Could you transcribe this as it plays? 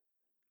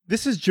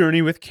This is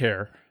Journey with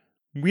Care.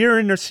 We are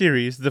in our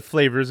series, The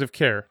Flavours of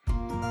Care.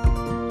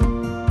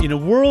 In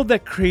a world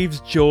that craves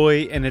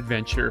joy and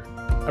adventure,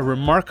 a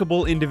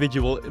remarkable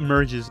individual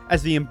emerges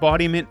as the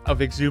embodiment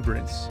of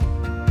exuberance.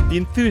 The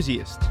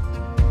Enthusiast,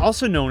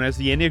 also known as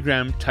the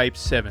Enneagram Type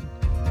 7.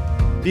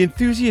 The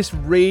Enthusiast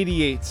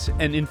radiates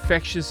an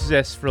infectious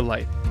zest for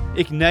life,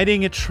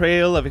 igniting a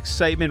trail of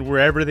excitement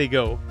wherever they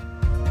go.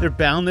 Their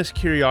boundless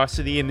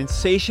curiosity and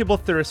insatiable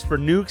thirst for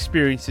new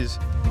experiences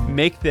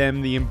make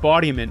them the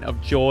embodiment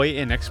of joy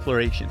and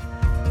exploration.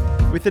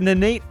 With an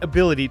innate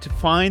ability to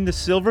find the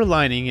silver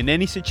lining in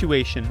any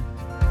situation,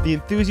 the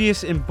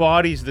Enthusiast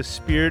embodies the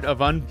spirit of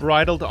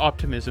unbridled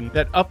optimism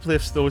that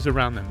uplifts those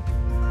around them.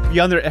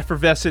 Beyond their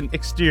effervescent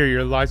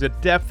exterior lies a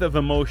depth of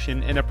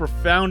emotion and a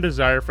profound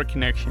desire for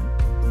connection.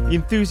 The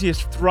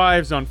Enthusiast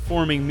thrives on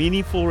forming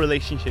meaningful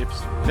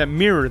relationships that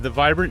mirror the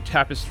vibrant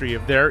tapestry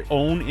of their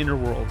own inner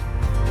world.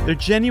 Their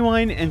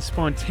genuine and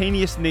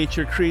spontaneous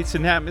nature creates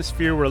an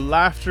atmosphere where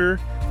laughter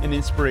and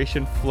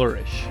inspiration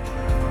flourish.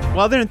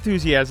 While their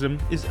enthusiasm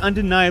is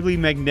undeniably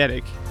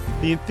magnetic,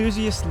 the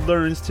Enthusiast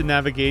learns to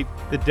navigate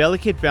the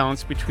delicate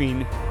balance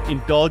between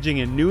indulging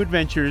in new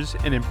adventures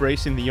and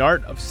embracing the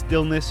art of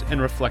stillness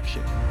and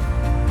reflection.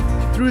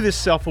 Through this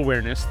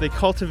self-awareness, they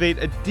cultivate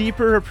a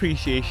deeper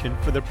appreciation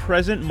for the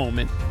present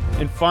moment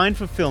and find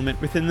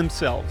fulfillment within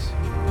themselves.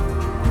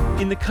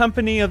 In the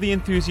company of the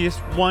Enthusiast,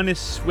 one is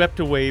swept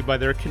away by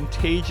their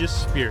contagious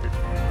spirit,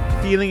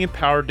 feeling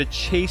empowered to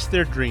chase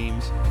their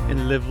dreams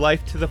and live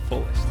life to the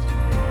fullest.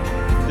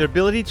 Their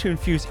ability to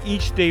infuse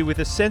each day with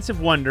a sense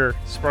of wonder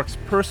sparks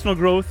personal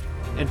growth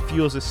and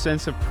fuels a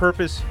sense of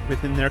purpose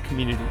within their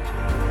community.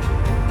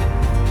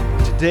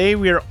 Today,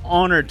 we are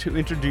honored to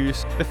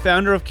introduce the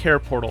founder of Care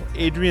Portal,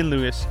 Adrien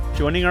Lewis,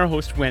 joining our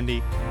host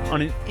Wendy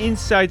on an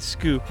inside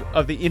scoop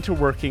of the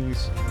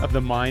interworkings of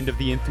the mind of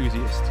the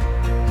Enthusiast.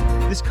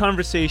 This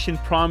conversation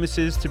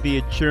promises to be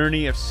a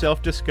journey of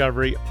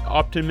self-discovery,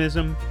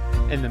 optimism,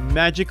 and the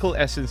magical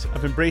essence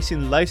of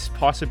embracing life's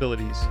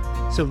possibilities.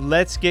 So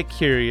let's get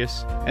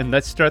curious and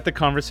let's start the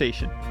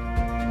conversation.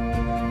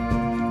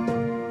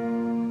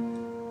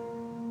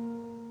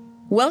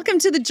 Welcome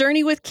to the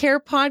Journey with Care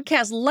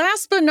podcast.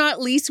 Last but not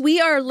least, we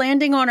are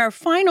landing on our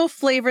final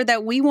flavor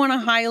that we want to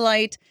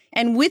highlight.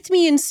 And with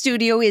me in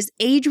studio is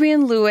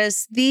Adrien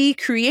Lewis, the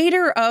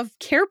creator of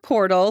Care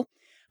Portal.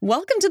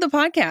 Welcome to the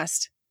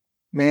podcast.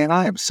 Man,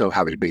 I am so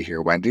happy to be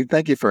here, Wendy.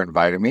 Thank you for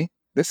inviting me.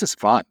 This is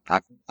fun.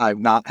 I've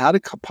not had a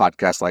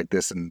podcast like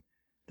this in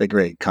the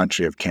great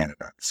country of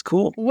Canada. It's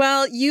cool.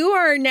 Well, you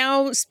are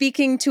now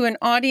speaking to an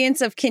audience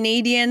of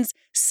Canadians.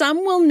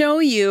 Some will know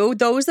you,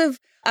 those of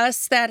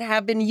us that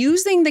have been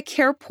using the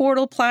Care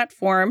Portal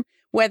platform,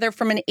 whether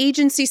from an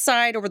agency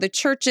side or the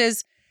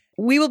churches,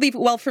 we will be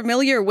well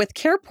familiar with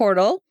Care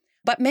Portal,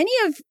 but many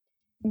of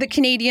the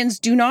Canadians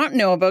do not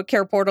know about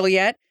Care Portal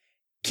yet.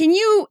 Can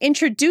you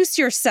introduce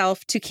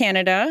yourself to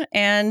Canada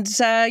and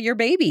your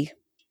baby?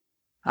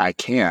 I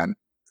can.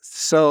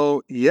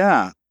 So,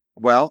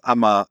 well,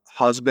 I'm a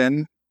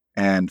husband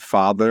and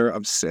father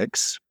of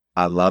 6.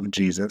 I love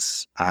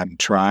Jesus. I'm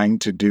trying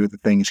to do the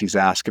things he's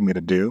asking me to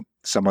do.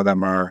 Some of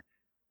them are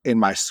in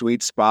my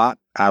sweet spot.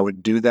 I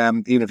would do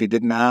them even if he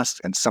didn't ask.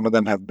 And some of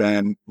them have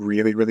been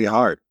really, really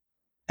hard.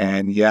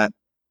 And yet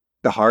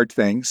the hard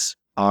things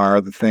are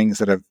the things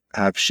that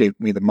have shaped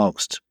me the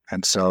most.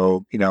 And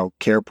so,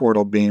 Care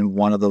Portal being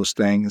one of those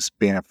things,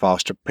 being a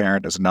foster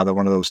parent is another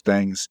one of those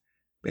things,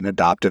 being an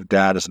adoptive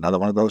dad is another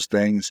one of those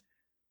things.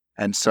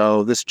 And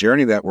so this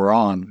journey that we're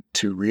on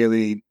to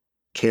really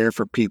care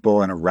for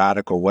people in a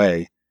radical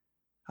way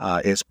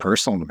is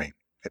personal to me.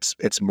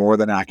 It's more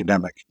than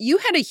academic. You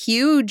had a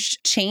huge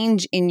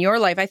change in your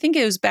life. I think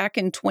it was back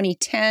in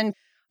 2010,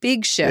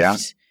 big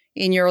shift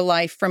in your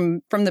life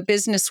from the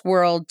business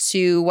world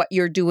to what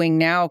you're doing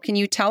now. Can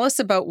you tell us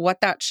about what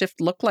that shift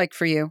looked like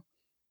for you?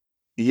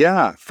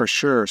 Yeah, for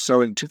sure.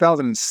 So in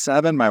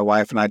 2007, my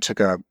wife and I took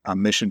a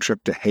mission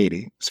trip to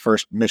Haiti. It's the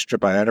first mission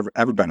trip I had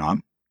ever been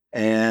on.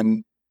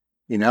 And,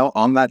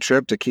 on that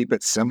trip, to keep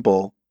it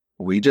simple,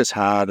 we just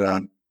had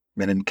an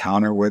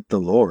encounter with the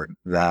Lord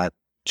that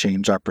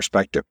changed our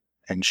perspective.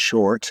 In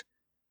short,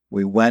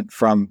 we went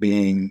from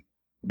being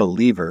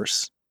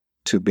believers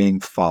to being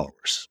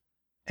followers.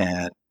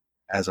 And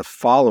as a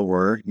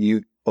follower,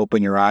 you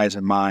open your eyes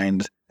and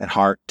mind and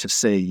heart to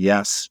say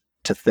yes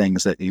to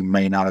things that you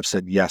may not have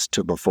said yes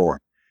to before.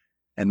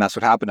 And that's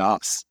what happened to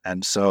us.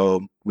 And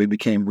so we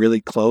became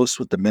really close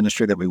with the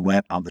ministry that we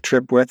went on the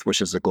trip with, which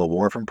is the Global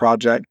Orphan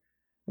Project.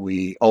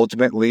 We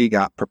ultimately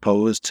got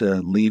proposed to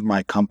leave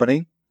my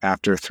company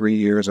after 3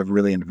 years of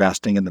really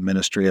investing in the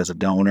ministry as a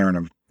donor and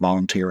a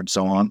volunteer and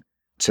so on,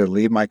 to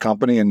leave my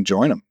company and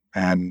join them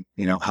and,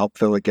 help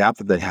fill a gap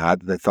that they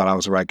had. They thought I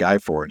was the right guy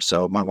for it.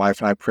 So my wife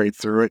and I prayed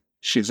through it.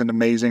 She's an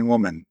amazing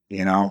woman.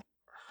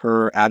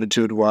 Her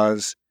attitude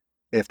was,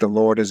 if the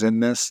Lord is in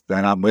this,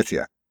 then I'm with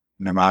you,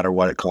 no matter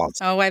what it costs.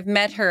 Oh, I've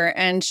met her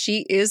and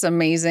she is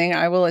amazing.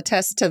 I will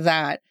attest to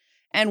that.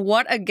 And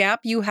what a gap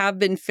you have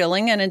been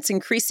filling, and it's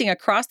increasing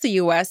across the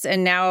U.S.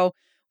 And now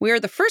we're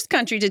the first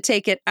country to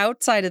take it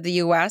outside of the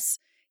U.S.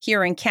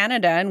 here in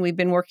Canada, and we've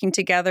been working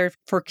together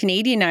for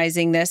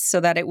Canadianizing this so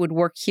that it would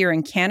work here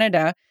in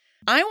Canada.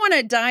 I want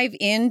to dive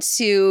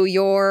into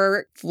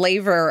your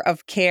flavor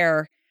of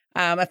care.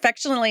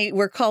 Affectionately,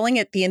 we're calling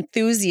it the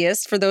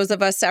Enthusiast. For those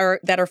of us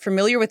that are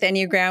familiar with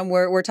Enneagram,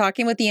 we're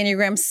talking with the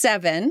Enneagram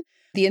 7,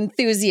 the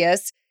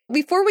Enthusiast.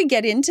 Before we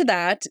get into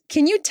that,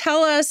 can you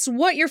tell us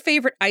what your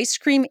favorite ice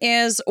cream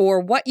is, or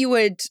what you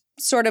would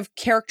sort of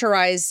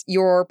characterize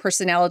your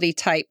personality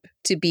type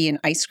to be in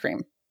ice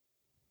cream?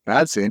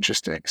 That's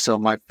interesting. So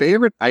my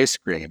favorite ice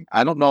cream,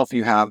 I don't know if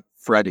you have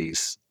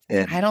Freddy's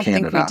in I don't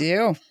Canada, think we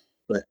do.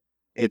 but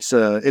it's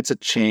a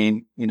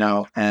chain,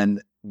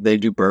 and they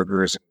do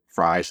burgers,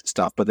 fries and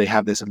stuff, but they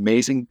have this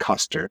amazing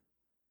custard.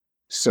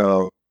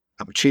 So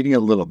I'm cheating a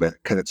little bit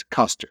because it's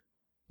custard,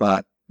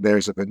 but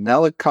there's a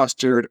vanilla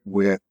custard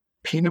with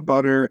peanut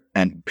butter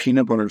and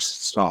peanut butter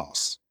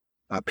sauce,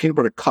 peanut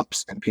butter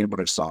cups and peanut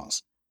butter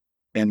sauce.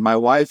 And my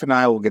wife and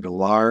I will get a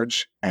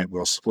large and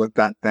we'll split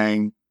that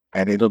thing,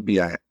 and it'll be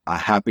a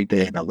happy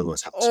day in a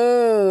Lewis house.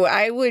 Oh,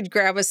 I would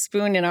grab a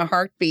spoon in a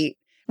heartbeat.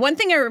 One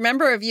thing I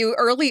remember of you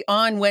early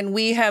on when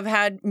we have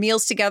had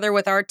meals together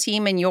with our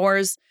team and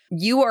yours,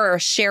 you are a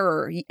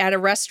sharer at a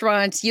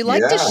restaurant. You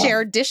like to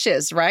share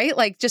dishes, right?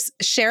 Like just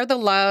share the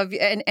love,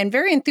 and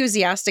very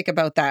enthusiastic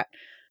about that.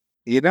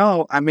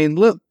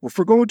 Look, if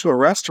we're going to a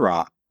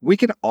restaurant, we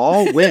can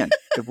all win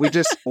if we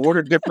just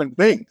order different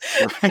things,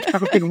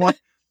 right?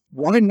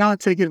 Why not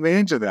take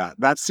advantage of that?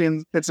 It's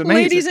amazing.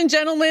 Ladies and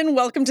gentlemen,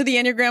 welcome to the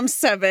Enneagram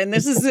 7.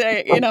 This is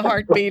in a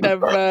heartbeat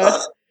of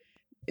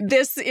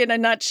this in a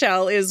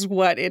nutshell is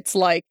what it's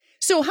like.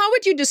 So how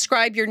would you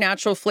describe your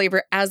natural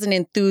flavor as an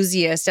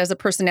enthusiast, as a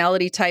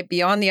personality type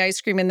beyond the ice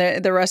cream in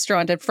the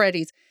restaurant at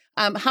Freddy's?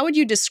 How would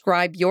you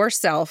describe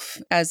yourself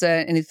as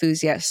an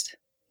enthusiast?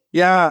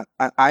 Yeah,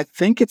 I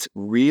think it's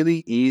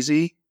really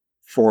easy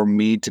for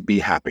me to be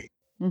happy.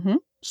 Mm-hmm.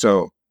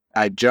 So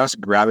I just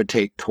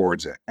gravitate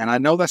towards it. And I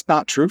know that's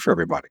not true for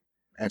everybody.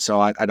 And so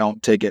I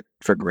don't take it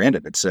for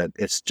granted.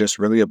 It's just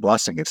really a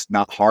blessing. It's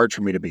not hard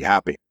for me to be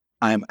happy.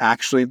 I'm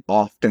actually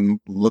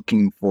often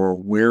looking for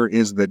where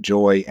is the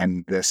joy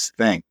in this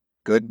thing,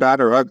 good,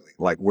 bad, or ugly?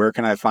 Like, where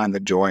can I find the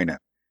joy in it?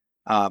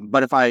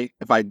 But if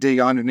I dig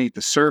underneath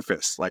the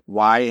surface, like,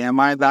 why am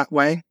I that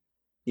way?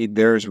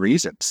 There's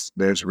reasons.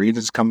 There's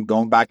reasons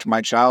going back to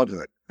my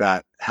childhood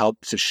that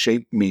helped to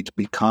shape me to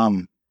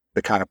become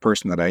the kind of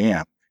person that I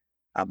am.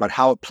 But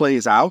how it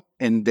plays out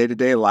in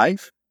day-to-day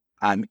life,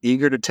 I'm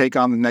eager to take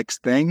on the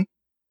next thing.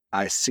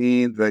 I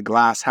see the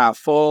glass half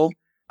full.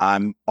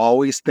 I'm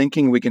always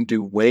thinking we can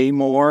do way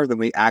more than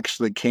we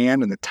actually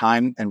can in the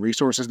time and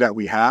resources that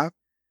we have.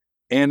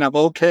 And I'm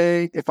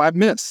okay if I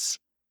miss,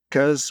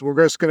 because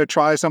we're just going to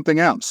try something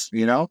else,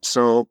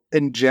 So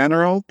in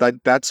general,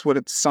 that's what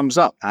it sums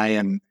up. I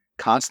am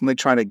constantly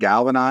trying to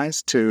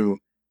galvanize to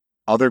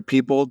other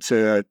people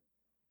to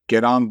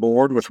get on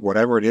board with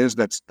whatever it is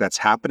that's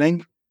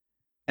happening.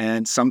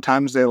 And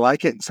sometimes they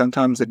like it, and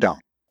sometimes they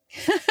don't.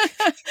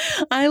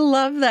 I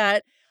love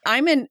that.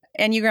 I'm an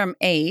Enneagram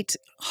 8,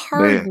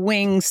 hard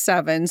wing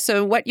 7.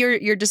 So what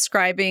you're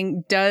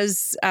describing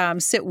does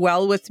sit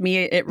well with me.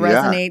 It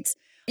resonates.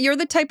 Yeah. You're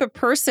the type of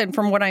person,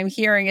 from what I'm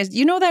hearing, is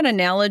that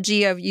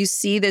analogy of you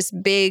see this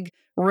big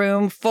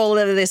room full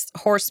of this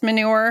horse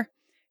manure,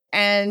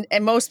 and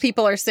most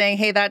people are saying,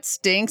 hey, that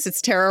stinks.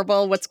 It's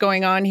terrible. What's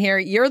going on here?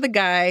 You're the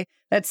guy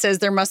that says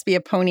there must be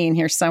a pony in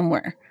here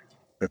somewhere.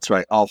 That's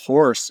right. A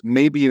horse,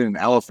 maybe even an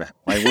elephant.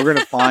 Like, we're going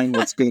to find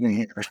what's good in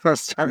here.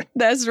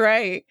 That's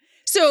right.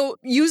 So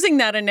using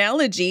that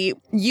analogy,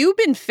 you've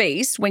been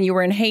faced when you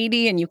were in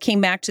Haiti and you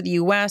came back to the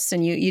US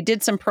and you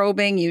did some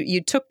probing,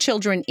 you took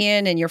children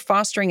in and you're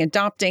fostering,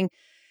 adopting.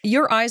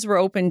 Your eyes were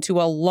open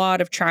to a lot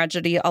of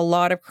tragedy, a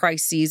lot of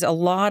crises, a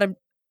lot of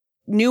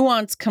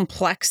nuanced,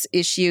 complex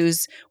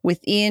issues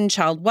within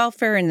child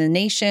welfare in the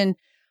nation.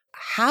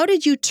 How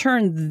did you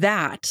turn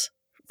that,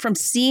 from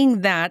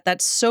seeing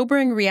that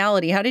sobering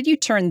reality, how did you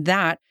turn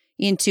that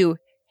into,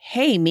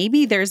 hey,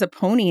 maybe there's a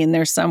pony in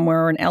there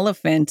somewhere or an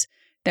elephant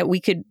that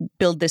we could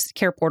build this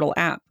Care Portal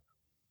app?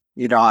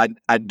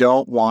 I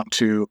don't want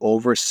to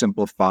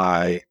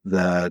oversimplify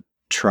the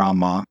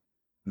trauma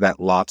that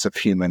lots of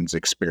humans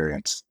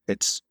experience.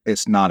 It's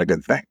not a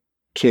good thing.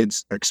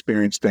 Kids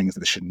experience things that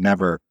they should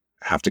never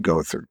have to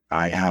go through.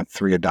 I have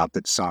 3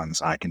 adopted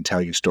sons. I can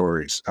tell you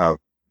stories of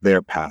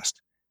their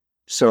past.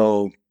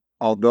 So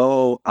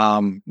although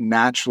I'm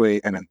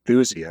naturally an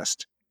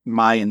enthusiast,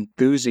 my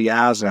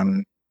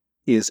enthusiasm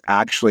is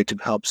actually to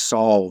help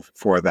solve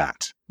for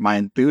that. My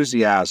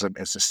enthusiasm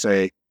is to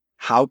say,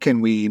 how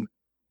can we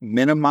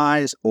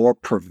minimize or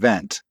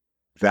prevent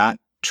that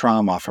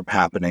trauma from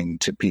happening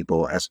to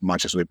people as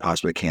much as we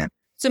possibly can?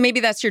 So maybe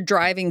that's your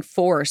driving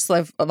force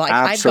of like,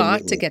 Absolutely.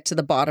 I've got to get to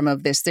the bottom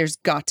of this. There's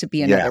got to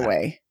be another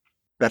way.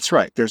 That's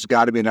right. There's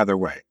got to be another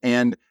way.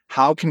 And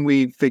how can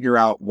we figure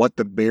out what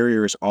the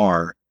barriers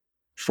are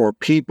for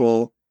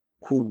people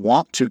who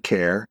want to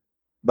care,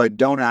 but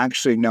don't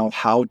actually know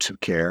how to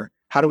care?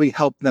 How do we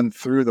help them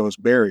through those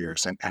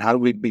barriers? And how do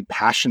we be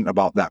passionate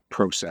about that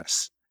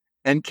process?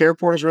 And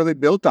CarePort is really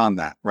built on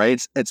that,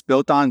 right? It's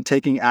built on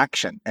taking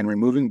action and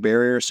removing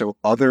barriers so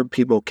other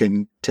people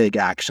can take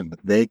action.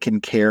 They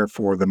can care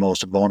for the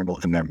most vulnerable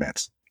in their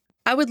midst.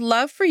 I would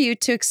love for you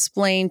to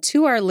explain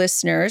to our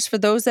listeners, for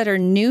those that are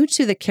new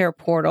to the Care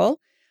Portal,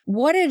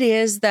 what it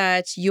is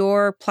that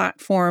your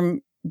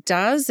platform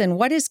does and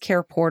what is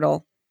Care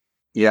Portal?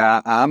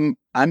 Yeah,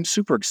 I'm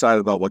super excited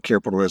about what Care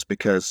Portal is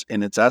because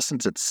in its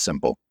essence, it's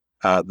simple.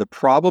 The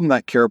problem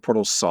that Care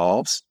Portal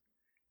solves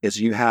is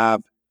you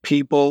have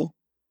people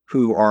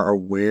who are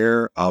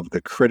aware of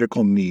the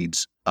critical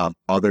needs of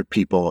other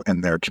people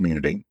in their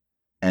community,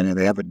 and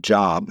they have a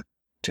job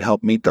to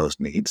help meet those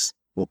needs.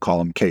 We'll call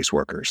them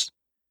caseworkers.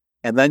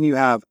 And then you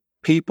have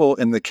people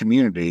in the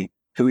community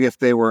who, if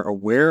they were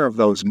aware of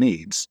those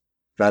needs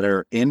that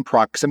are in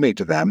proximity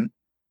to them,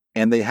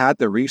 and they had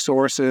the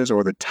resources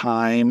or the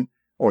time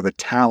or the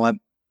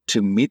talent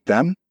to meet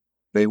them,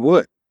 they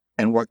would.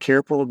 And what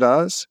Care Portal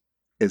does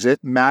is it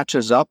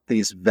matches up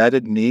these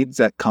vetted needs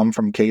that come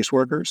from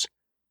caseworkers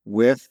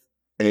with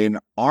an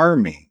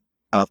army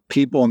of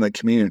people in the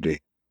community,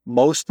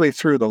 mostly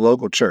through the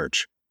local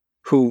church,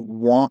 who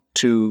want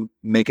to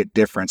make a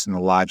difference in the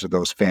lives of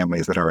those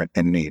families that are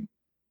in need.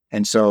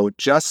 And so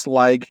just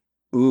like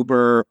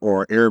Uber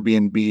or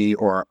Airbnb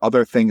or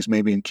other things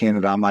maybe in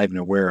Canada I'm not even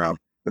aware of,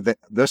 but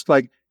just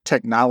like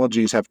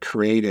technologies have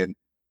created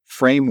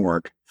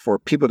framework for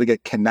people to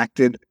get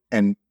connected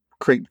and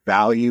create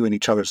value in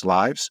each other's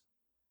lives,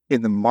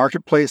 in the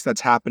marketplace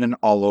that's happening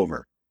all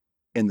over.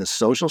 In the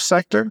social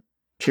sector,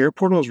 Care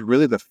Portal is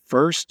really the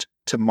first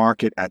to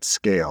market at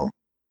scale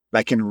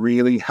that can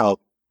really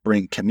help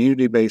bring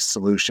community-based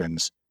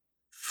solutions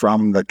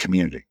from the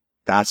community.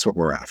 That's what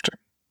we're after.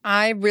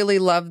 I really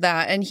love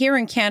that. And here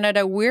in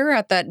Canada, we're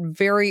at that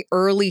very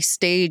early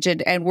stage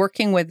and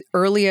working with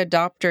early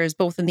adopters,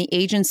 both in the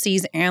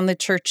agencies and the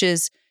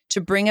churches,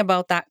 to bring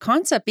about that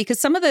concept.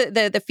 Because some of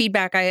the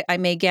feedback I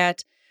may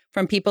get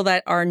from people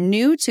that are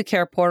new to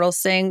Care Portal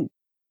saying,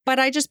 but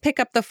I just pick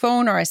up the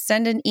phone or I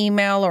send an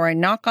email or I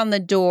knock on the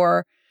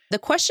door. The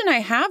question I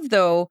have,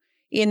 though,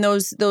 in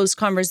those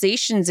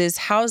conversations is,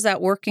 how's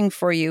that working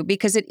for you?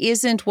 Because it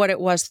isn't what it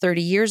was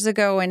 30 years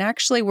ago. And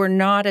actually, we're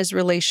not as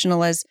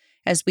relational as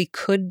we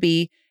could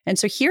be. And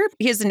so here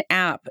is an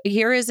app.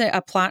 Here is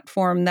a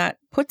platform that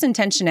puts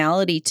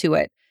intentionality to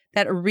it,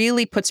 that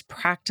really puts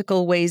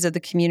practical ways of the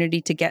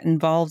community to get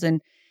involved.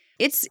 And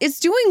it's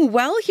doing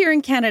well here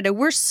in Canada.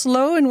 We're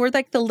slow and we're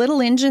like the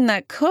little engine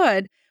that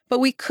could, but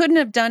we couldn't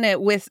have done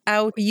it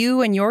without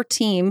you and your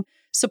team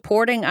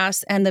supporting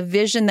us and the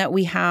vision that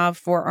we have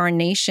for our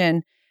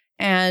nation.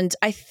 And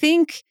I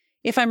think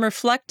if I'm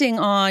reflecting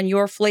on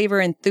your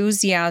flavor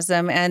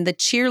enthusiasm and the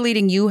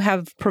cheerleading you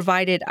have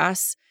provided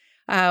us,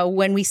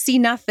 when we see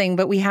nothing,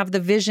 but we have the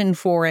vision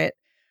for it,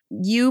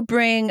 you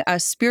bring a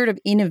spirit of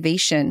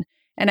innovation.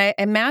 And I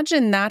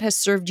imagine that has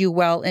served you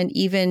well in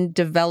even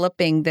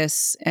developing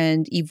this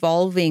and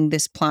evolving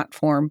this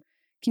platform.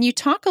 Can you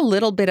talk a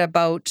little bit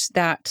about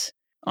that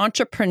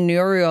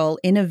entrepreneurial,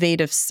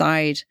 innovative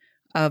side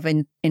of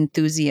an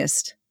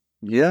enthusiast?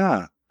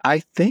 Yeah, I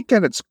think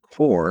at its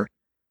core,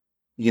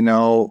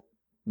 the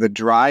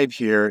drive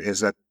here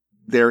is that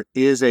there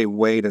is a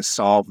way to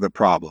solve the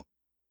problem.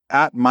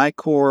 At my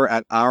core,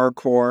 at our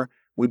core,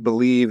 we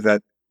believe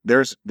that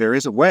there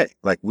is a way.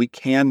 Like, we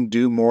can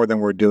do more than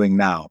we're doing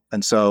now.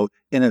 And so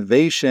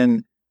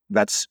innovation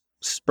that's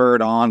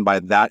spurred on by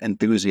that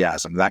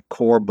enthusiasm, that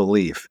core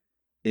belief,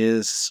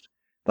 is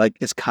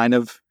it's kind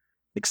of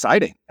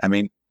exciting. I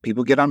mean,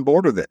 people get on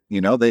board with it.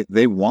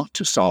 They want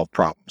to solve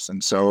problems.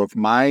 And so if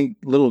my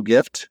little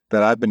gift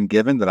that I've been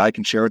given that I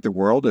can share with the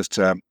world is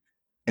to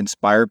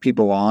inspire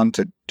people on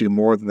to do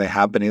more than they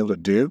have been able to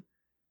do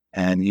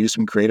and use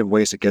some creative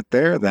ways to get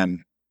there,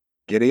 then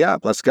giddy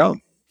up. Let's go.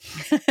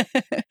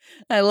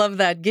 I love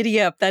that. Giddy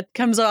up. That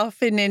comes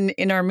often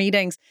in our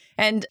meetings.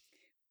 And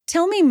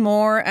tell me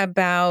more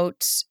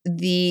about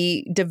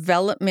the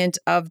development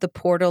of the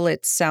portal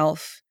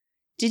itself.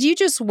 Did you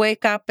just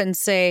wake up and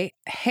say,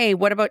 hey,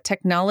 what about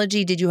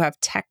technology? Did you have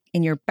tech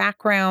in your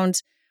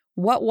background?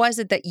 What was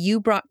it that you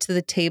brought to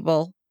the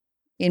table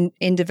in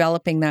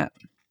developing that?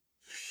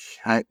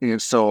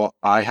 So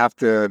I have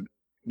to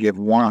give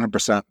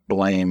 100%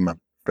 blame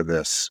for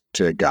this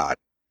to God,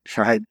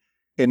 right?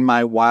 In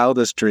my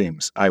wildest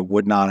dreams, I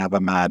would not have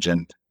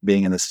imagined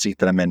being in the seat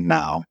that I'm in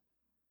now.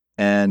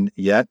 And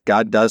yet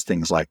God does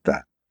things like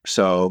that.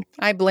 So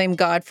I blame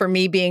God for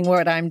me being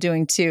what I'm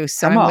doing too.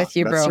 So I'm with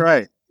you, bro. That's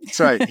right. That's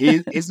right.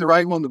 He's the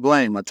right one to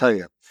blame, I'll tell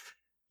you.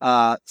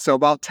 So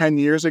about 10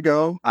 years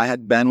ago, I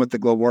had been with the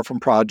Global Orphan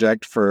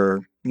Project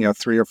for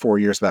 3 or 4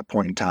 years at that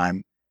point in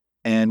time.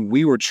 And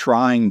we were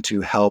trying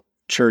to help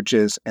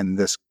churches in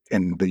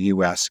the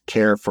U.S.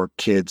 care for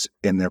kids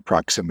in their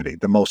proximity,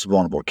 the most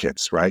vulnerable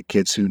kids, right?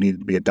 Kids who needed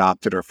to be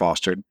adopted or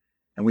fostered.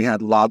 And we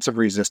had lots of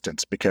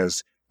resistance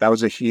because that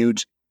was a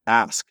huge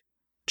ask.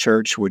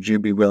 Church, would you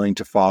be willing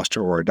to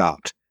foster or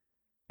adopt?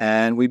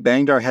 And we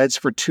banged our heads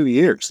for 2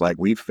 years.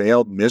 We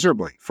failed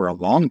miserably for a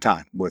long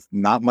time with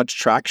not much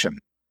traction.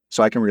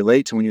 So I can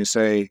relate to when you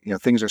say,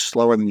 things are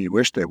slower than you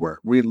wish they were.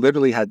 We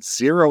literally had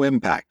zero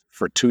impact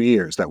for 2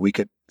 years that we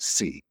could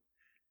see.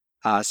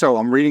 So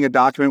I'm reading a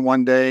document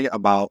one day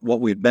about what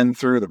we've been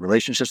through, the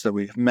relationships that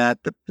we've met,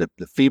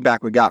 the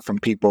feedback we got from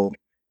people,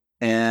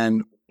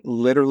 and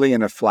literally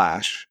in a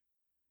flash,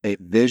 a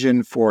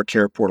vision for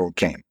Care Portal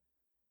came,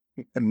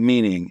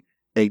 meaning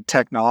a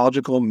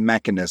technological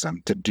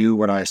mechanism to do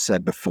what I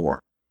said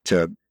before,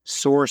 to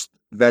source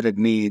vetted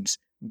needs,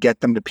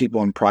 get them to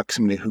people in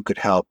proximity who could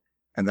help,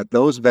 and that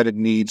those vetted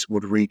needs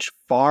would reach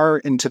far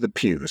into the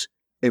pews.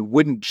 It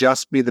wouldn't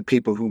just be the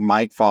people who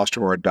might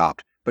foster or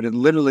adopt, but it'd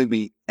literally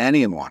be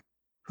anyone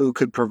who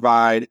could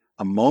provide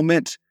a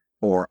moment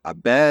or a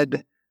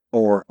bed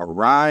or a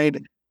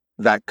ride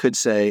that could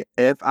say,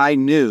 if I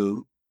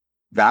knew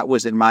that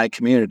was in my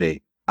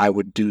community, I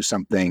would do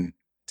something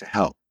to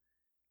help.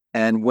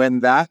 And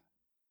when that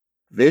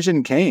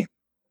vision came,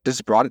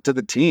 just brought it to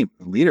the team,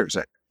 the leaders,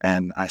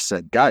 and I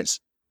said, guys,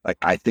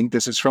 I think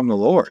this is from the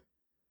Lord.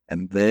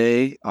 And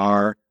they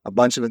are a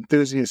bunch of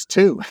enthusiasts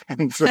too.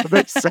 And so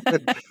they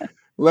said,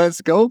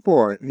 let's go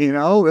for it.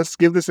 Let's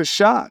give this a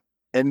shot.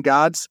 And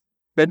God's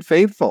been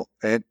faithful.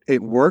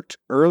 It worked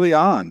early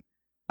on,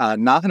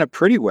 not in a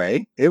pretty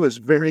way. It was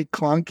very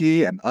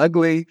clunky and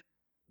ugly,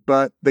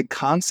 but the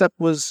concept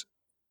was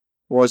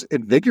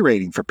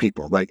invigorating for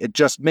people. It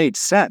just made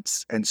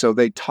sense. And so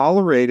they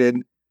tolerated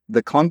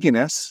the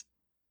clunkiness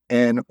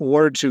in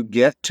order to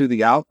get to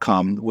the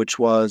outcome, which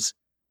was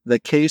the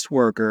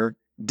caseworker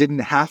didn't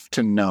have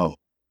to know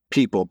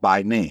people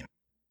by name.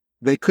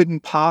 They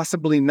couldn't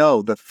possibly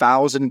know the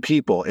 1,000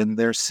 people in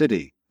their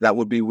city that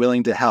would be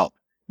willing to help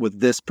with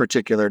this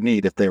particular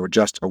need if they were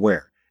just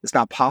aware. It's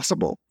not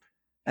possible.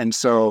 And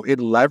so it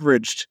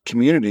leveraged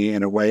community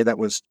in a way that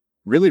was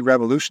really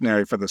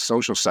revolutionary for the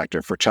social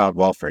sector, for child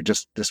welfare.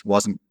 This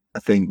wasn't a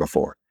thing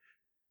before.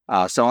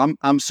 So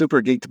I'm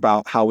super geeked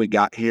about how we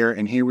got here.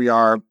 And here we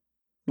are.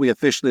 We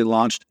officially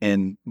launched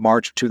in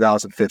March of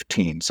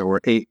 2015. So we're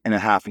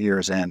 8.5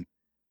 years in.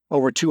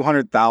 Over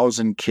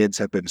 200,000 kids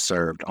have been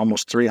served,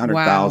 almost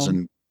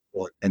 300,000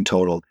 in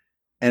total.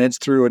 And it's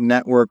through a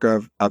network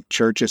of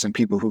churches and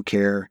people who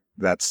care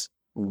that's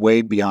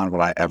way beyond what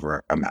I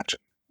ever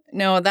imagined.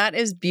 No, that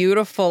is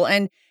beautiful.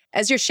 And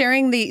as you're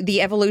sharing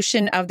the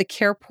evolution of the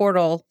Care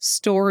Portal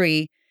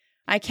story,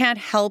 I can't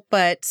help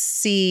but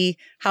see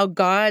how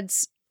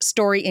God's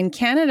story in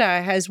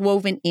Canada has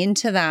woven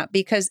into that,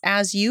 because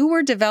as you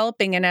were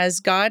developing and as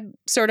God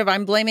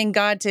I'm blaming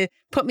God to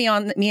put me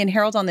and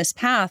Harold on this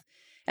path,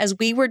 as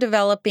we were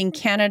developing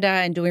Canada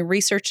and doing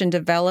research and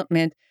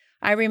development,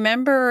 I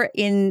remember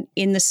in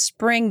the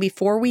spring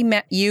before we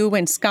met you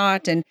and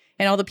Scott and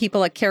all the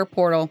people at Care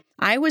Portal,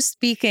 I was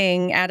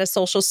speaking at a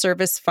social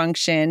service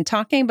function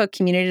talking about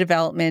community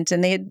development,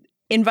 and they had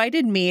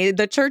invited me,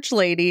 the church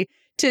lady,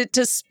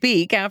 to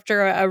speak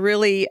after a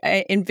really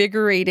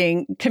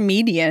invigorating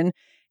comedian.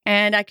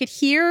 And I could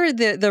hear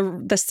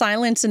the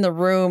silence in the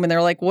room, and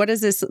they're like, what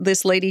is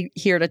this lady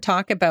here to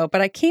talk about?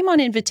 But I came on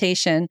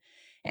invitation,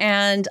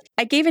 and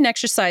I gave an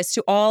exercise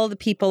to all the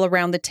people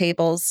around the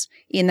tables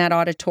in that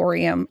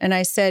auditorium. And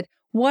I said,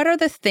 what are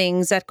the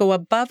things that go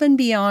above and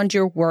beyond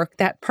your work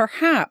that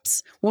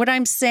perhaps what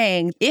I'm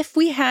saying, if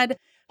we had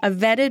a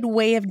vetted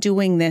way of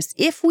doing this,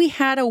 if we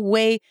had a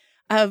way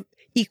of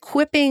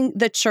equipping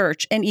the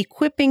church and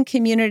equipping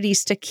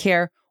communities to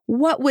care,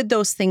 what would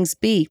those things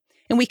be?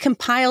 And we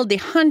compiled the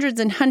hundreds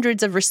and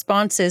hundreds of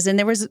responses, and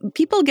there was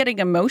people getting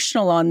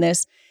emotional on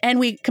this. And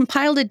we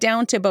compiled it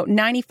down to about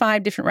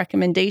 95 different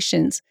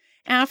recommendations.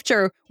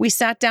 After we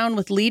sat down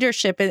with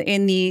leadership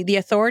in the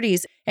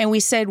authorities, and we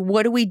said,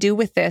 what do we do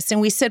with this?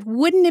 And we said,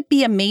 wouldn't it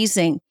be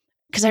amazing?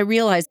 Because I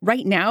realized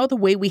right now, the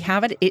way we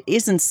have it, it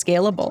isn't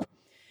scalable.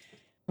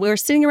 We were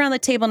sitting around the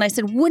table, and I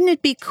said, wouldn't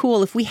it be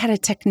cool if we had a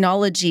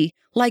technology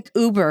like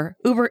Uber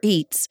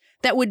Eats,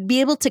 that would be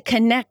able to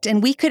connect,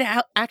 and we could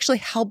actually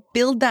help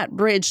build that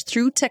bridge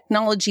through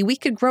technology. We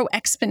could grow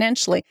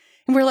exponentially.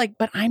 And we're like,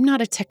 but I'm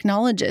not a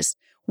technologist.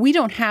 We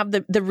don't have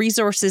the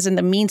resources and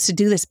the means to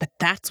do this, but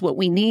that's what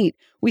we need.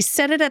 We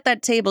set it at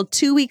that table.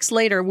 2 weeks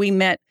later, we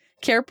met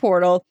Care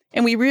Portal,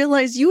 and we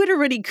realized you had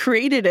already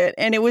created it.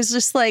 And it was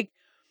just like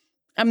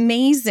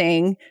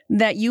amazing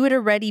that you had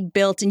already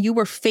built, and you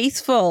were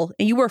faithful,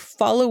 and you were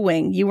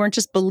following. You weren't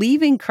just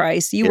believing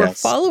Christ, you were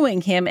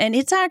following him. And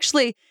it's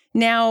actually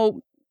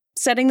now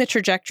setting the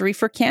trajectory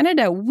for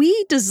Canada.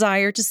 We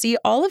desire to see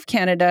all of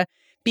Canada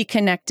be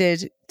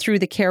connected through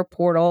the Care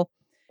Portal.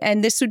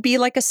 And this would be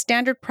like a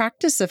standard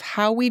practice of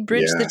how we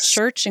bridge the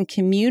church and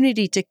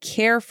community to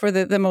care for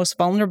the most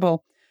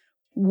vulnerable,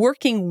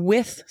 working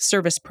with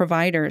service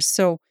providers.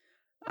 So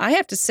I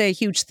have to say a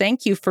huge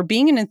thank you for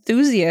being an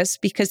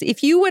enthusiast, because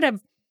if you would have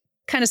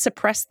kind of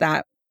suppressed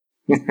that,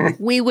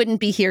 we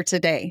wouldn't be here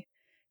today.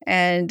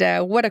 And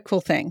what a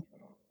cool thing.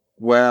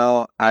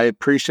 Well, I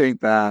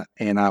appreciate that.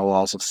 And I will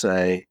also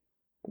say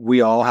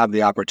we all have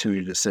the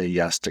opportunity to say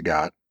yes to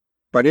God.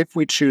 But if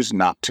we choose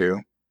not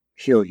to,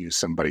 he'll use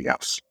somebody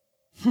else.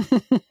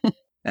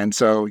 And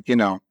so,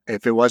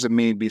 if it wasn't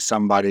me, it'd be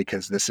somebody,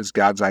 because this is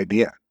God's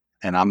idea.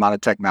 And I'm not a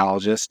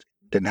technologist.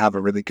 didn't have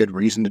a really good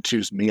reason to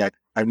choose me.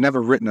 I've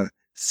never written a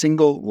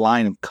single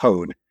line of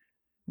code,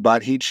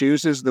 but he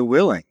chooses the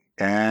willing.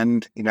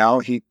 And,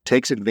 he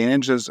takes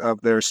advantages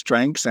of their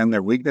strengths and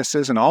their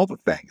weaknesses and all the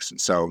things. And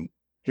so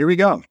here we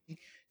go.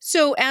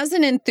 So as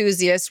an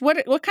enthusiast,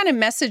 what kind of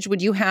message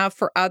would you have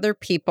for other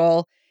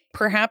people?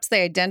 Perhaps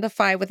they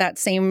identify with that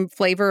same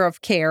flavor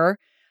of care.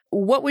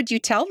 What would you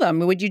tell them?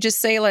 Would you just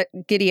say,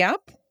 giddy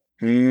up?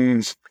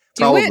 Do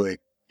Probably.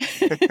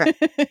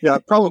 it? Yeah,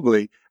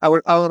 probably. I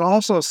would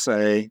also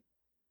say,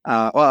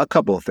 a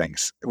couple of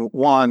things.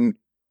 One,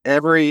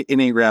 every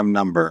Enneagram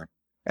number,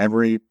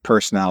 every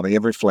personality,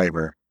 every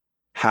flavor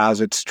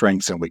has its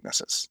strengths and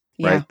weaknesses,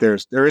 right? Yeah.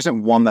 There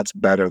isn't one that's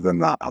better than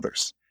the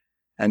others.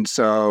 And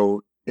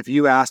so if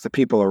you ask the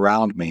people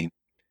around me,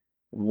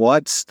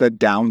 what's the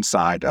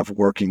downside of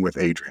working with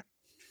Adrien?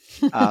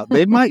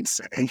 They might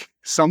say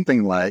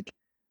something like,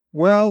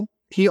 well,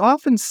 he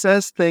often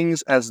says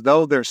things as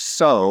though they're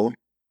so,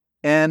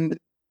 and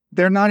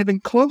they're not even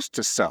close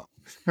to so,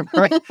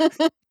 right?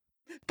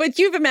 But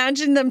you've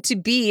imagined them to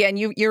be, and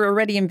you're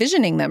already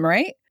envisioning them,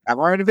 right? I'm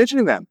already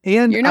envisioning them.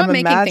 And You're not I'm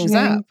making things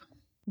imagining, up.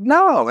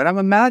 no, and I'm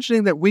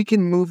imagining that we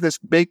can move this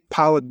big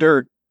pile of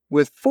dirt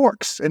with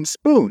forks and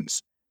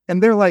spoons.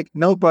 And they're like,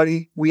 no,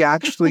 buddy, we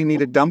actually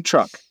need a dump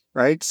truck,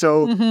 right?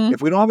 So Mhm.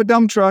 if we don't have a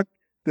dump truck,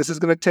 this is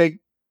going to take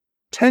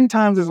 10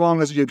 times as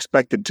long as you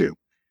expected to.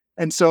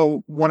 And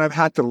so what I've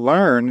had to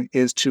learn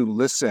is to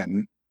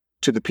listen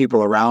to the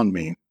people around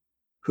me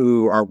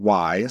who are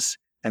wise,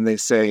 and they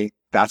say,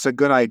 that's a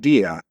good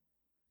idea,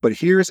 but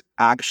here's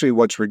actually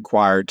what's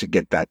required to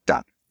get that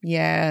done.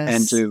 Yes.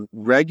 And to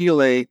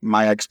regulate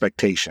my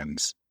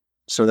expectations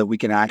so that we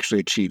can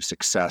actually achieve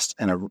success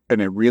in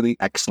a really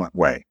excellent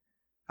way.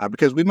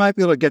 Because we might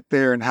be able to get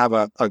there and have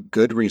a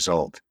good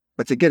result,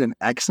 but to get an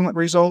excellent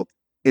result,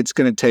 it's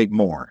going to take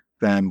more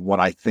than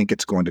what I think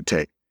it's going to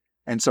take.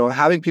 And so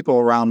having people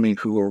around me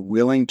who are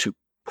willing to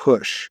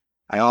push,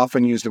 I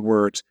often use the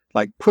words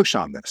like push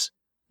on this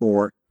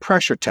or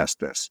pressure test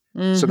this,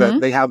 so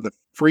that they have the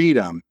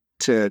freedom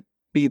to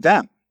be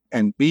them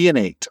and be an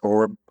 8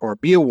 or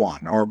be a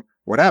 1 or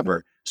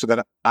whatever, so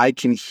that I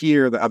can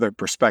hear the other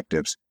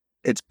perspectives.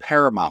 It's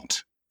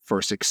paramount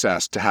for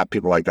success to have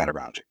people like that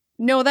around you.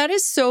 No, that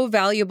is so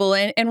valuable.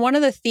 And one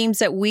of the themes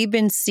that we've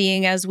been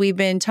seeing as we've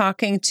been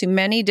talking to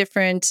many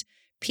different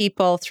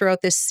people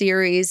throughout this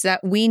series,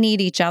 that we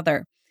need each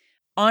other.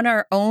 On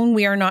our own,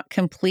 we are not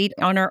complete.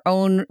 On our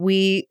own,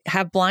 we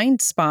have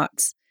blind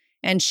spots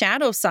and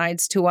shadow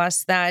sides to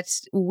us that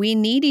we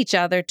need each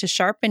other to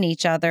sharpen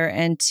each other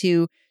and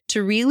to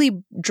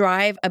really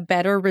drive a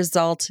better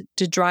result,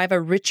 to drive a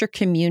richer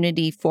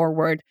community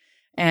forward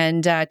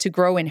and to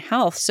grow in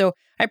health. So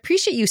I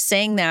appreciate you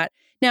saying that.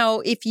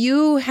 Now, if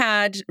you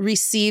had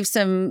received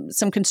some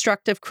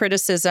constructive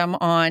criticism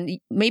on,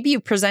 maybe you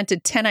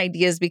presented 10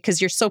 ideas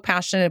because you're so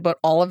passionate about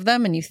all of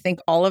them and you think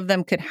all of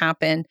them could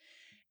happen.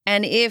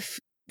 And if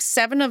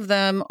 7 of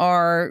them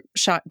are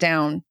shot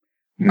down,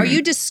 are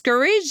you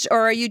discouraged, or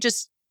are you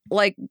just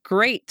like,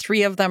 great,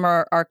 3 of them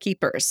are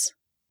keepers?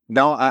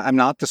 No, I'm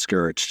not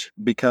discouraged,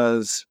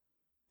 because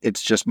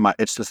it's just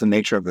the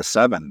nature of the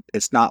 7.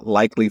 It's not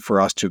likely for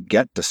us to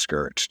get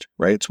discouraged,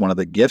 right? It's one of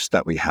the gifts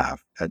that we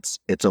have.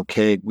 It's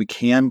okay. We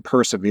can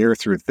persevere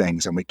through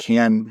things, and we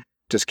can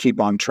just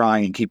keep on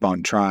trying and keep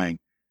on trying.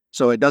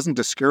 So it doesn't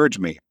discourage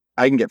me.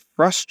 I can get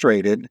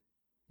frustrated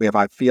if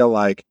I feel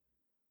like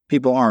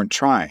people aren't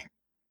trying,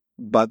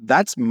 but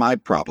that's my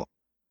problem,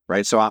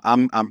 right? So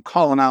I'm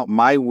calling out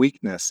my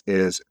weakness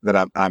is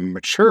that I'm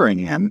maturing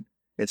in.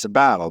 It's a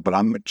battle, but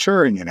I'm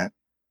maturing in it,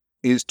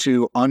 is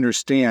to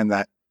understand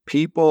that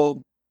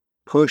people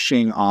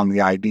pushing on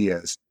the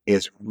ideas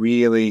is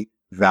really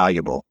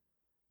valuable.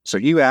 So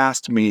you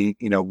asked me,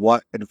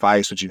 what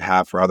advice would you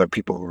have for other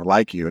people who are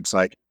like you? It's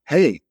like,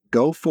 hey,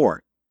 go for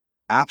it.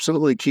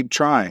 Absolutely keep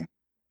trying,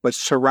 but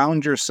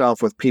surround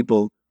yourself with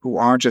people who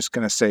aren't just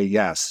going to say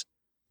yes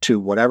to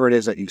whatever it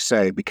is that you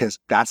say, because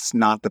that's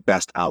not the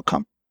best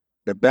outcome.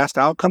 The best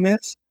outcome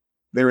is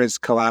there is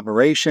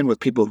collaboration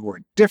with people who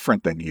are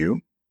different than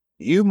you.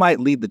 You might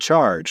lead the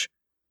charge,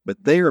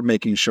 but they are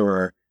making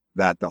sure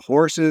that the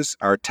horses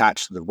are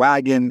attached to the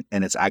wagon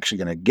and it's actually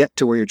going to get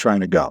to where you're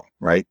trying to go,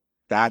 right?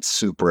 That's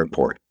super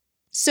important.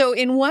 So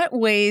in what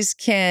ways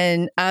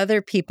can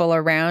other people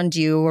around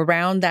you,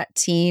 around that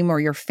team or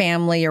your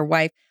family or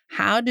wife,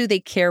 how do they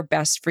care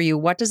best for you?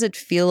 What does it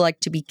feel like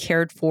to be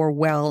cared for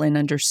well and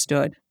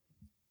understood?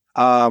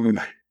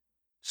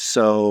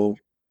 So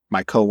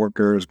my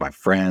coworkers, my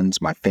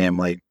friends, my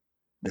family,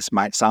 this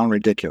might sound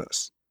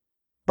ridiculous,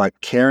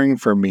 but caring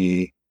for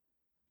me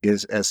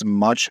is as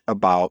much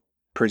about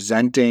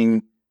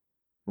presenting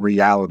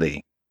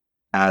reality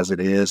as it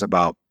is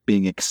about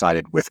being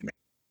excited with me,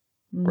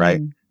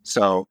 right?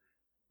 So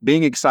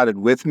being excited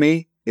with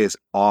me is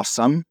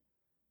awesome,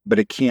 but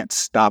it can't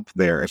stop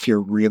there if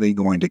you're really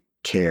going to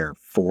care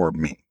for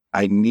me.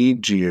 I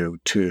need you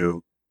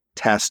to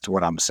test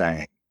what I'm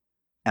saying.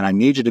 And I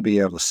need you to be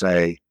able to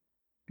say,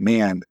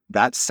 man,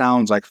 that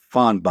sounds like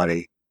fun,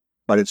 buddy,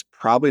 but it's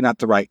probably not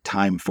the right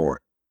time for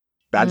it.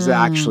 That's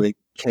actually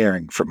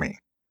caring for me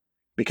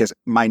because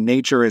my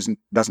nature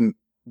doesn't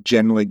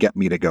generally get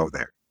me to go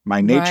there.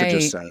 My nature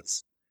just Right.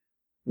 says,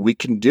 we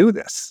can do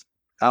this.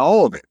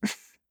 All of it.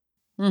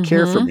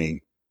 Care for Mm-hmm.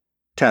 me.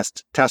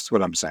 Test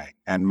what I'm saying.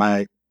 And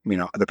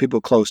the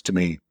people close to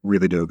me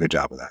really do a good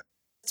job of that.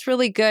 It's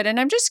really good. And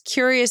I'm just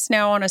curious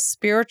now on a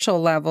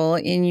spiritual level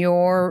in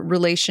your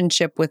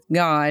relationship with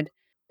God,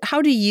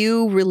 how do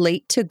you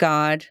relate to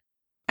God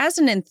as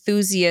an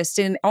enthusiast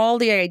in all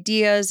the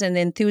ideas and the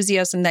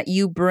enthusiasm that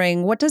you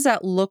bring? What does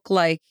that look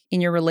like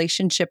in your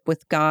relationship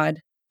with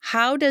God?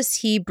 How does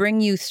He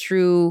bring you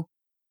through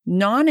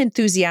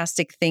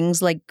non-enthusiastic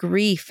things like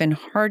grief and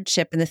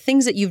hardship and the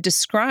things that you've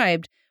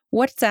described?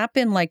 What's that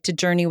been like to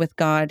journey with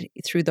God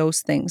through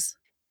those things?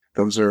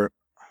 Those are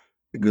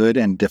good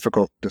and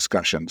difficult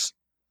discussions.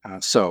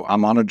 So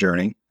I'm on a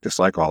journey, just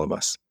like all of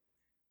us.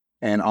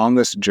 And on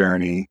this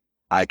journey,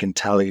 I can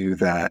tell you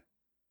that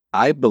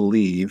I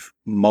believe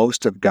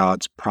most of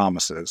God's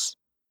promises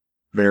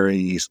very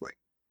easily.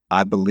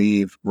 I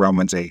believe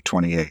Romans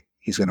 8:28.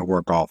 He's going to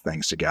work all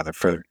things together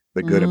for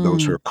the good of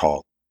those who Mm. are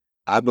called.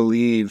 I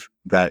believe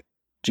that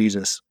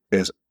Jesus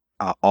is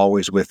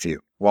always with you,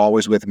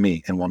 always with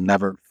me, and will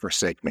never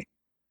forsake me.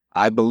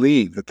 I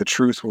believe that the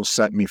truth will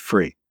set me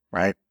free,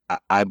 right?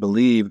 I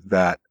believe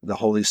that the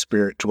Holy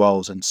Spirit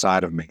dwells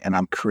inside of me and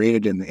I'm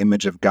created in the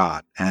image of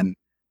God. And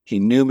He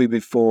knew me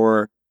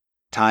before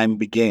time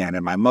began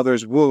in my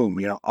mother's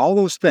womb. All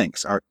those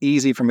things are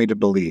easy for me to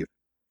believe.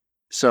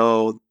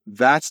 So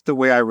that's the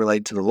way I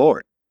relate to the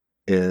Lord,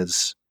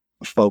 is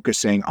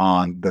focusing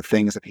on the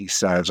things that He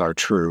says are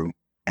true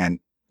and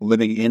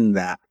living in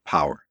that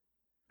power.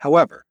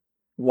 However,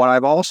 what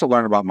I've also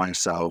learned about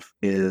myself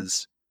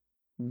is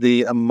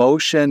the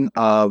emotion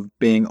of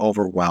being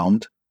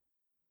overwhelmed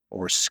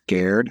or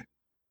scared,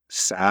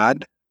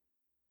 sad,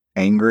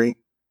 angry,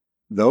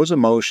 those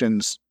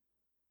emotions,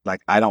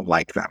 I don't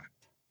like them.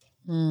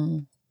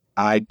 Mm.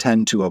 I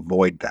tend to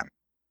avoid them.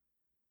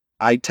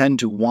 I tend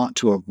to want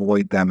to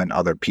avoid them in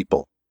other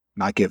people,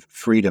 not give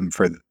freedom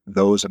for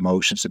those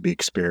emotions to be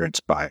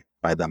experienced by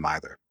them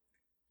either.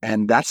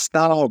 And that's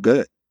not all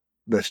good.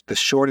 The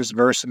shortest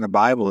verse in the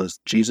Bible is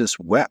Jesus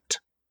wept.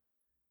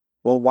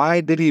 Well,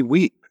 why did He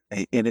weep?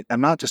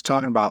 I'm not just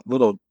talking about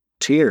little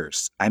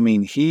tears. I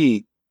mean,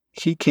 he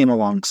came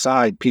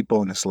alongside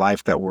people in His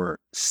life that were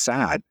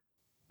sad,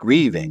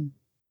 grieving, Mm.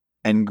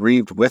 and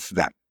grieved with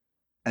them.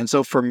 And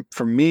so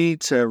for me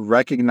to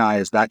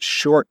recognize that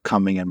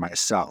shortcoming in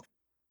myself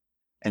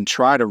and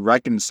try to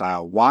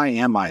reconcile why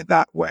am I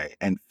that way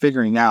and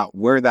figuring out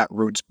where that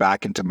roots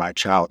back into my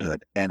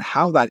childhood and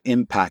how that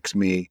impacts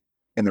me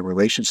in the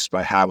relationships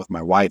I have with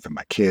my wife and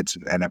my kids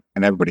and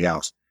everybody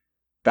else,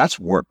 that's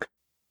work,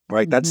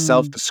 right? That's Mhm.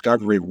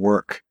 self-discovery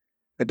work.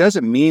 It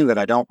doesn't mean that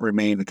I don't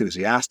remain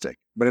enthusiastic,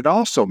 but it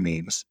also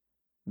means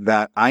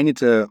that I need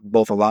to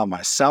both allow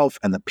myself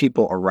and the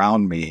people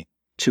around me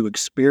to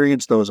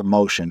experience those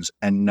emotions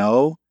and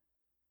know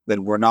that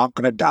we're not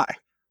going to die.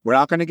 We're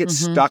not going to get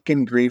Mhm. stuck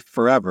in grief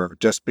forever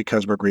just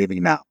because we're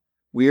grieving now.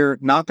 We're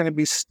not going to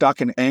be stuck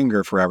in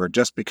anger forever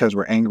just because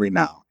we're angry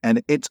now.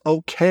 And it's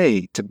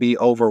okay to be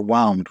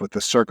overwhelmed with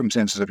the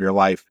circumstances of your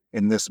life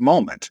in this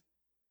moment.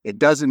 It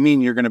doesn't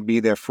mean you're going to be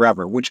there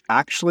forever, which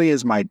actually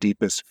is my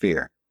deepest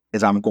fear,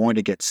 is I'm going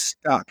to get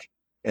stuck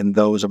in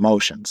those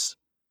emotions.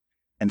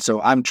 And so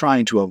I'm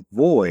trying to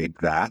avoid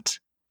that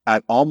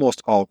at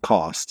almost all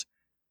costs.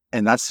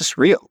 And that's just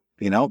real.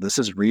 This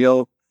is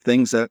real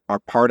things that are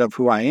part of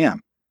who I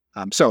am.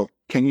 So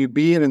can you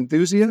be an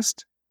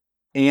enthusiast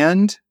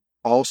and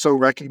also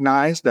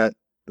recognize that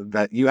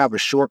you have a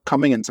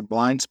shortcoming and some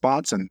blind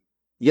spots? And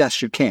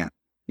yes, you can.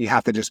 You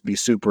have to just be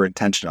super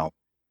intentional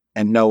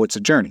and know it's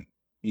a journey.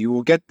 You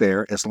will get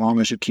there as long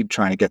as you keep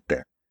trying to get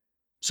there.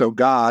 So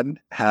God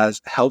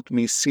has helped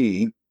me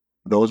see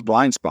those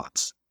blind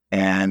spots,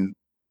 and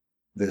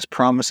His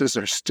promises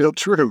are still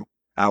true.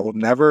 I will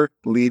never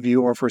leave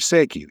you or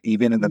forsake you,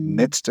 even in the Mm.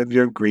 midst of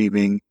your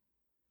grieving,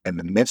 in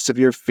the midst of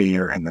your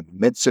fear, in the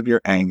midst of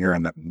your anger,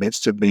 in the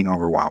midst of being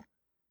overwhelmed.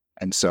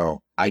 And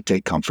so I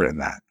take comfort in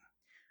that.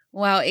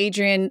 Wow,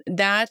 Adrien,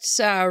 that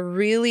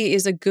really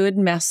is a good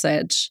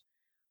message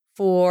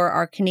for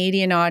our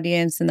Canadian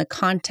audience in the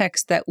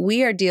context that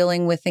we are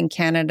dealing with in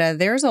Canada.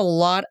 There's a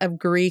lot of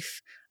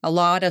grief, a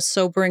lot of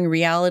sobering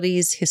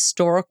realities,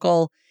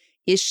 historical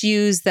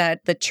issues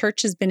that the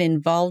church has been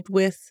involved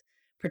with,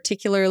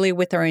 particularly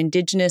with our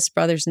Indigenous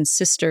brothers and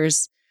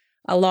sisters.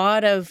 A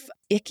lot of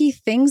icky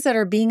things that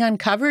are being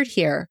uncovered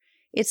here.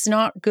 It's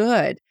not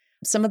good.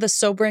 Some of the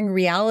sobering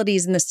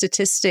realities and the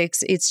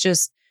statistics,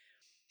 it's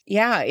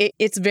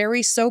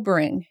very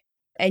sobering.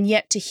 And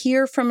yet to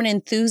hear from an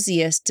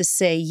enthusiast to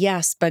say,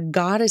 yes, but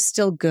God is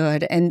still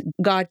good and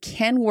God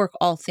can work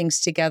all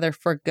things together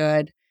for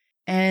good.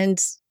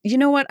 And you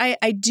know what?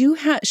 I do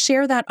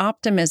share that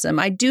optimism.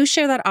 I do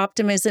share that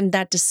optimism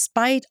that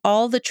despite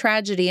all the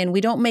tragedy, and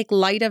we don't make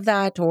light of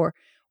that or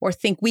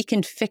think we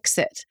can fix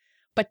it,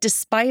 but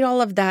despite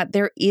all of that,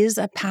 there is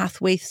a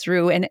pathway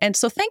through. And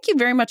so thank you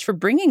very much for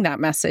bringing that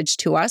message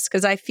to us,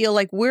 because I feel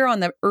like we're on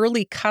the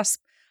early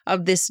cusp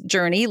of this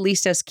journey, at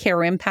least as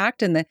Care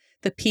Impact and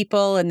the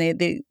people and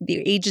the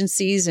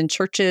agencies and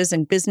churches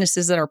and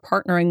businesses that are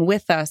partnering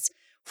with us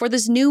for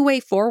this new way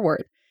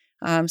forward.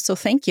 So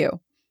thank you.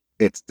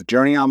 It's the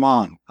journey I'm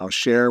on. I'll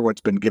share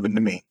what's been given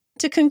to me.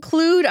 To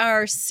conclude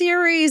our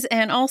series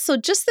and also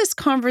just this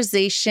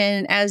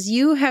conversation, as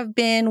you have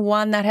been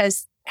one that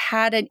has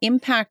had an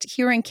impact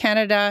here in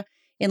Canada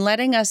in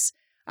letting us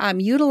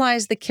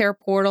utilize the Care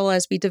Portal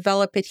as we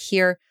develop it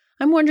here,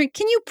 I'm wondering,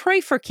 can you pray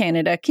for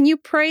Canada? Can you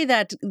pray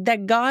that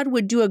God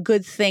would do a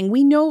good thing?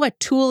 We know a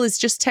tool is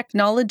just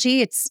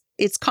technology.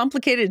 It's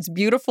complicated. It's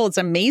beautiful. It's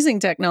amazing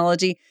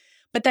technology.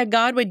 But that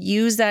God would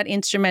use that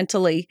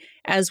instrumentally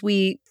as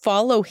we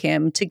follow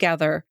him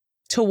together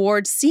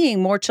towards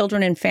seeing more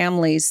children and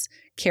families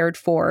cared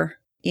for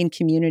in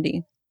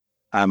community.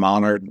 I'm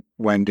honored,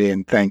 Wendy,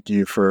 and thank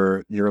you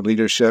for your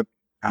leadership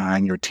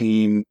and your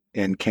team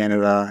in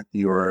Canada.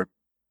 You're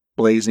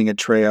blazing a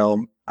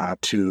trail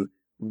to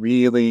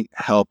really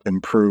help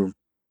improve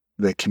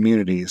the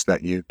communities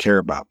that you care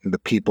about, and the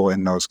people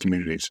in those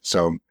communities.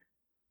 So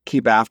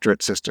keep after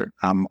it, sister.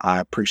 I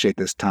appreciate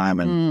this time,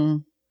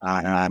 and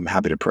I'm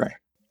happy to pray.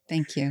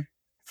 Thank you.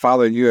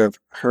 Father, you have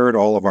heard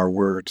all of our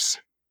words.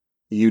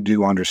 You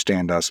do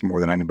understand us more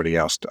than anybody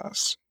else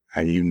does.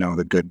 You know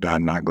the good,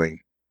 bad, and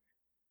ugly.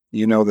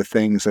 You know the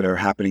things that are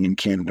happening in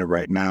Canada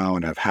right now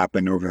and have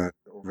happened over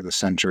the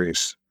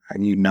centuries.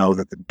 And you know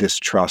that the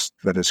distrust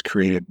that is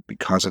created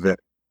because of it.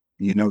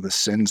 You know the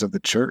sins of the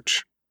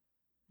church.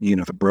 You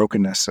know the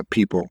brokenness of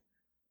people.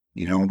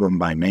 You know them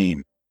by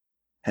name.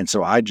 And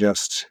so I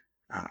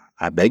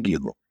beg you,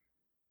 Lord,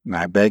 and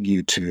I beg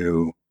you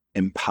to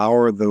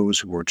empower those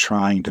who are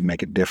trying to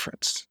make a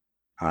difference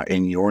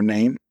in your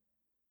name.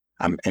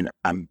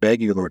 I'm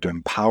begging you, Lord, to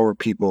empower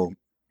people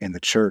in the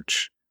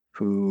church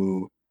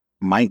who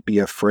might be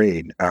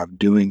afraid of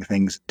doing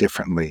things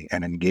differently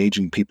and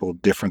engaging people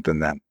different than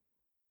them.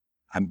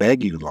 I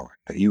beg you, Lord,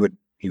 that you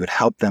would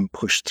help them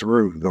push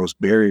through those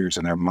barriers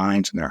in their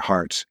minds and their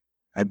hearts.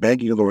 I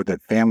beg you, Lord,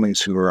 that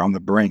families who are on the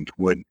brink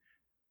would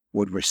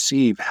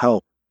receive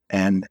help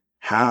and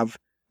have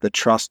the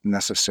trust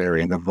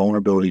necessary and the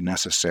vulnerability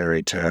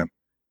necessary to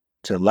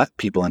let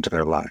people into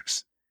their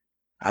lives.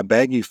 I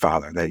beg you,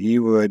 Father, that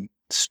you would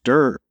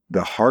stir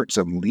the hearts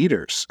of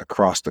leaders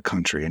across the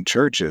country and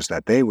churches,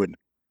 that they would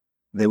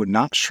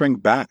not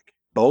shrink back,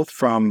 both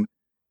from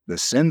the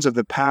sins of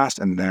the past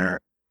and their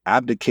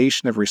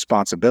abdication of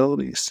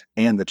responsibilities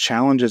and the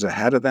challenges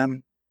ahead of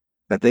them,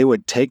 that they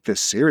would take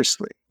this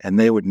seriously, and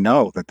they would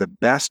know that the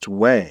best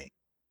way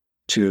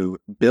to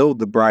build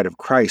the bride of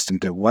Christ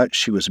into what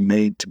she was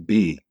made to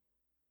be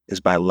is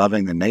by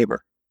loving the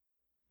neighbor,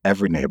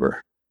 every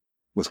neighbor,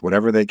 with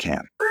whatever they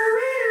can.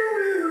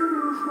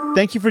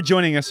 Thank you for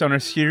joining us on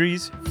our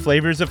series,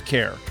 Flavours of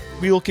Care.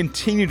 We will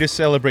continue to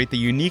celebrate the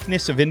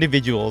uniqueness of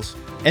individuals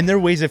and their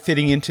ways of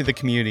fitting into the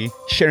community,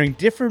 sharing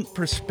different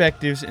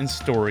perspectives and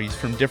stories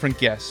from different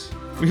guests.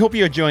 We hope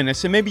you'll join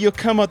us, and maybe you'll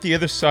come out the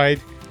other side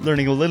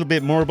learning a little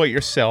bit more about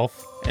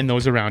yourself and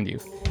those around you.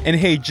 And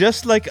hey,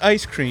 just like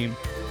ice cream,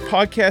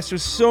 podcasts are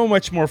so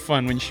much more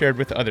fun when shared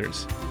with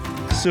others.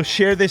 So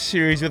share this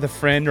series with a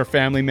friend or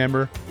family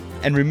member,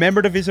 and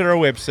remember to visit our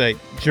website,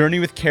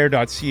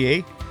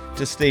 journeywithcare.ca,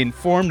 to stay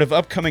informed of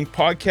upcoming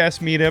podcast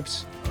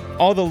meetups,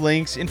 all the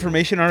links,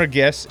 information on our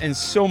guests, and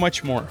so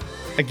much more.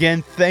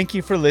 Again, thank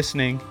you for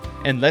listening,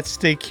 and let's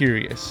stay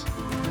curious.